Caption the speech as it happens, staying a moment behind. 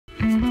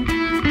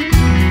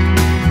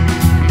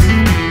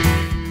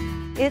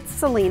it's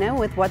Selena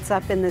with What's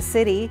Up in the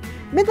City.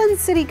 Midland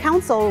City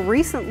Council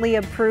recently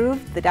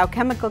approved the Dow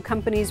Chemical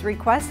Company's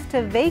request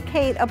to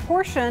vacate a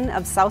portion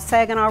of South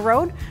Saginaw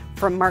Road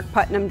from Mark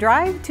Putnam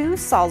Drive to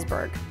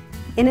Salzburg.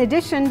 In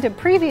addition to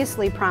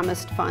previously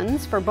promised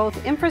funds for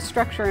both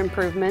infrastructure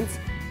improvements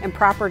and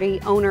property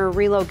owner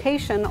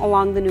relocation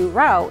along the new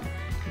route,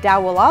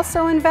 Dow will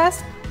also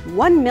invest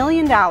 $1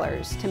 million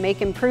to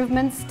make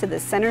improvements to the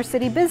Center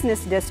City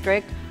Business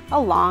District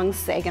along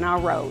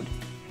Saginaw Road.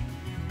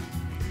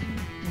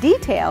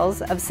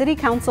 Details of City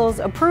Council's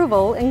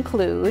approval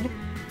include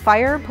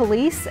fire,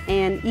 police,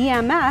 and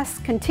EMS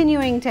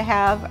continuing to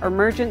have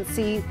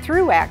emergency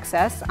through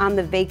access on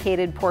the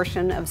vacated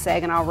portion of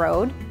Saginaw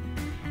Road,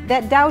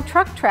 that Dow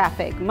truck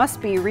traffic must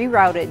be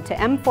rerouted to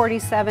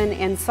M47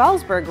 and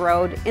Salzburg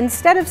Road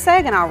instead of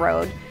Saginaw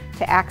Road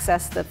to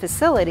access the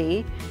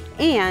facility,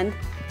 and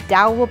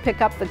Dow will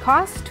pick up the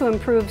cost to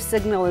improve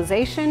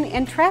signalization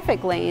and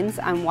traffic lanes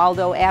on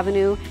Waldo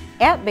Avenue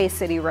at Bay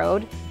City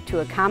Road to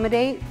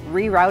accommodate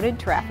rerouted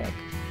traffic.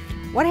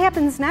 What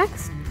happens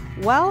next?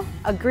 Well,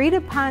 agreed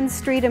upon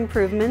street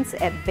improvements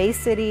at Bay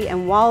City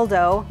and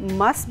Waldo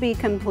must be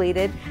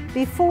completed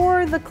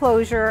before the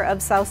closure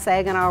of South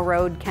Saginaw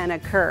Road can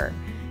occur.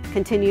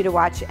 Continue to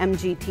watch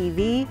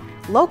MGTV,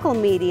 local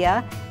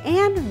media,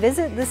 and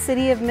visit the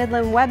City of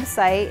Midland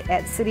website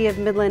at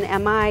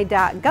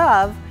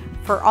cityofmidlandmi.gov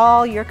for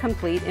all your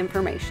complete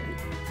information.